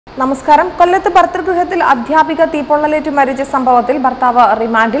നമസ്കാരം. കൊല്ലത്ത് ഭർതൃഗൃഹത്തിൽ അധ്യാപിക തീപ്പൊള്ളലേറ്റ് മരിച്ച സംഭവത്തിൽ ഭർത്താവ്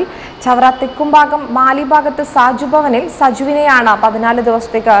റിമാൻഡിൽ. ചവറ തെക്കുംഭാഗം മാലിഭാഗത്ത് സാജു ഭവനിൽ സജുവിനെയാണ് 14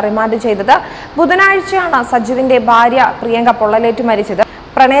 ദിവസത്തേക്ക് റിമാൻഡ് ചെയ്തത്. ബുധനാഴ്ചയാണ് സജുവിന്റെ ഭാര്യ പ്രിയങ്ക പൊള്ളലേറ്റ് മരിച്ചത്.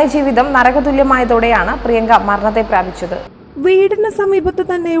 പ്രണയജീവിതം നരകതുല്യമായതോടെയാണ് പ്രിയങ്ക മരണത്തെ പ്രാപിച്ചത്. വീടിന് സമീപത്ത്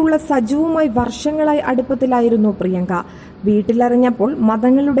തന്നെയുള്ള സജുവുമായി വർഷങ്ങളായി അടുപ്പത്തിലായിരുന്നു പ്രിയങ്ക. വീട്ടിലറിഞ്ഞപ്പോൾ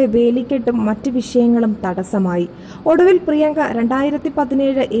മതങ്ങളുടെ വേലിക്കെട്ടും മറ്റ് വിഷയങ്ങളും തടസ്സമായി. ഒടുവിൽ പ്രിയങ്ക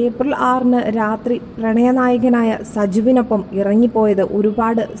 2017 ഏപ്രിൽ 6 രാത്രി പ്രണയനായകനായ സജുവിനൊപ്പം ഇറങ്ങിപ്പോയത്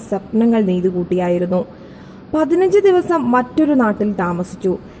ഒരുപാട് സ്വപ്നങ്ങൾ നെയ്തുകൂട്ടിയായിരുന്നു. 15 ദിവസം മറ്റൊരു നാട്ടിൽ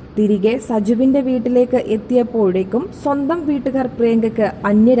താമസിച്ചു. തിരികെ സജുവിന്റെ വീട്ടിലേക്ക് എത്തിയപ്പോഴേക്കും സ്വന്തം വീട്ടുകാർ പ്രിയങ്കയ്ക്ക്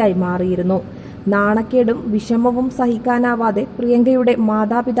അന്യരായി മാറിയിരുന്നു. നാണക്കേടും വിഷമവും സഹിക്കാനാവാതെ പ്രിയങ്കയുടെ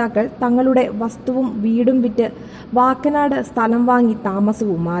മാതാപിതാക്കൾ തങ്ങളുടെ വസ്തുവും വീടും വിറ്റ് വാക്കനാട് സ്ഥലം വാങ്ങി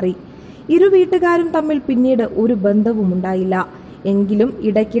താമസവും മാറി. ഇരു വീട്ടുകാരും തമ്മിൽ പിന്നീട് ഒരു ബന്ധവുമുണ്ടായില്ല. എങ്കിലും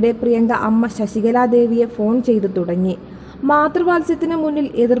ഇടയ്ക്കിടെ പ്രിയങ്ക അമ്മ ശശികലാദേവിയെ ഫോൺ ചെയ്തു തുടങ്ങി. മാതൃവാത്സ്യത്തിന് മുന്നിൽ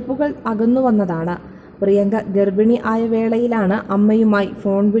എതിർപ്പുകൾ അകന്നു വന്നതാണ്. പ്രിയങ്ക ഗർഭിണി ആയ വേളയിലാണ് അമ്മയുമായി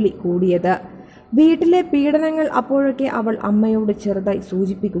ഫോൺ വിളി കൂടിയത്. വീട്ടിലെ പീഡനങ്ങൾ അപ്പോഴൊക്കെ അവൾ അമ്മയോട് ചെറുതായി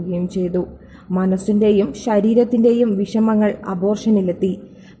സൂചിപ്പിക്കുകയും ചെയ്തു. മനസ്സിന്റെയും ശരീരത്തിന്റെയും വിഷമങ്ങൾ അബോർഷനിലെത്തി.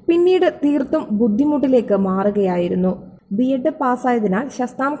 പിന്നീട് തീർത്തും ബുദ്ധിമുട്ടിലേക്ക് മാറുകയായിരുന്നു. B.Ed പാസ്സായതിനാൽ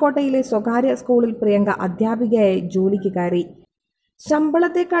ശാസ്താംകോട്ടയിലെ സ്വകാര്യ സ്കൂളിൽ പ്രിയങ്ക അധ്യാപികയായി ജോലിക്ക് കയറി.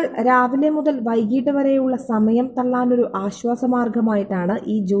 ശമ്പളത്തേക്കാൾ രാവിലെ മുതൽ വൈകിട്ട് വരെയുള്ള സമയം തള്ളാനൊരു ആശ്വാസമാർഗമായിട്ടാണ്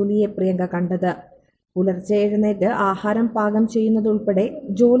ഈ ജോലിയെ പ്രിയങ്ക കണ്ടത്. പുലർച്ചെ എഴുന്നേറ്റ് ആഹാരം പാകം ചെയ്യുന്നതുൾപ്പെടെ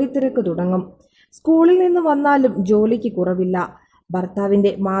ജോലി തിരക്ക് തുടങ്ങും. സ്കൂളിൽ നിന്ന് വന്നാലും ജോലിക്ക് കുറവില്ല.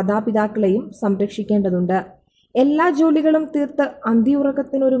 ഭർത്താവിന്റെ മാതാപിതാക്കളെയും സംരക്ഷിക്കേണ്ടതുണ്ട്. എല്ലാ ജോലികളും തീർത്ത്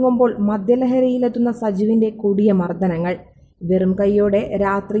അന്തിയുറക്കത്തിനൊരുങ്ങുമ്പോൾ മദ്യലഹരിയിലെത്തുന്ന സജുവിന്റെ കൊടിയ മർദ്ദനങ്ങൾ. വെറും കൈയോടെ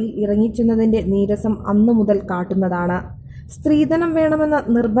രാത്രിയിൽ ഇറങ്ങിച്ചെന്നതിന്റെ നീരസം അന്നു മുതൽ കാട്ടുന്നതാണ്. സ്ത്രീധനം വേണമെന്ന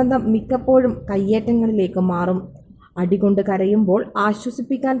നിർബന്ധം മിക്കപ്പോഴും കയ്യേറ്റങ്ങളിലേക്ക് മാറും. അടികൊണ്ട് കരയുമ്പോൾ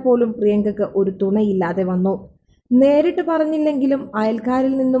ആശ്വസിപ്പിക്കാൻ പോലും പ്രിയങ്കയ്ക്ക് ഒരു തുണയില്ലാതെ വന്നു. നേരിട്ട് പറഞ്ഞില്ലെങ്കിലും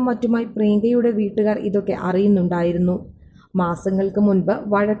അയൽക്കാരിൽ നിന്നും മറ്റുമായി പ്രിയങ്കയുടെ വീട്ടുകാർ ഇതൊക്കെ അറിയുന്നുണ്ടായിരുന്നു. മാസങ്ങൾക്ക് മുൻപ്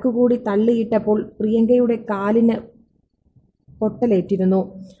വഴക്കുകൂടി തള്ളിയിട്ടപ്പോൾ പ്രിയങ്കയുടെ കാലിന് പൊട്ടലേറ്റിരുന്നു.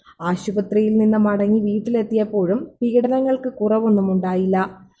 ആശുപത്രിയിൽ നിന്ന് മടങ്ങി വീട്ടിലെത്തിയപ്പോഴും പീഡനങ്ങൾക്ക് കുറവൊന്നും ഉണ്ടായില്ല.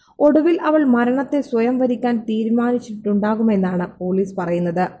 ഒടുവിൽ അവൾ മരണത്തെ സ്വയം വരിക്കാൻ തീരുമാനിച്ചിട്ടുണ്ടാകുമെന്നാണ് പോലീസ്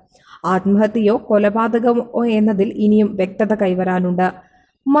പറയുന്നത്. ആത്മഹത്യയോ കൊലപാതകമോ എന്നതിൽ ഇനിയും വ്യക്തത കൈവരാനുണ്ട്.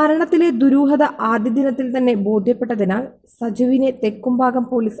 മരണത്തിലെ ദുരൂഹത ആദ്യ ദിനത്തിൽ തന്നെ ബോധ്യപ്പെട്ടതിനാൽ സജുവിനെ തെക്കുംഭാഗം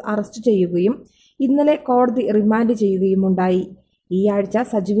പോലീസ് അറസ്റ്റ് ചെയ്യുകയും ഇന്നലെ കോടതി റിമാൻഡ് ചെയ്യുകയുമുണ്ടായി. ഈ ആഴ്ച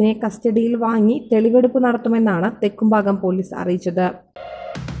സജുവിനെ കസ്റ്റഡിയിൽ വാങ്ങി തെളിവെടുപ്പ് നടത്തുമെന്നാണ് തെക്കുംഭാഗം പോലീസ് അറിയിച്ചത്.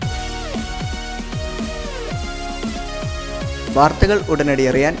 വാർത്തകൾ ഉടനടി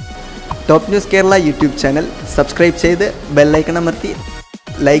അറിയാൻ top news Kerala YouTube channel subscribe ചെയ്ത് ബെല്ലൈക്കൺ അമർത്തി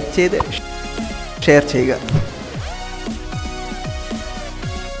ലൈക്ക് ചെയ്ത് ഷെയർ ചെയ്യുക.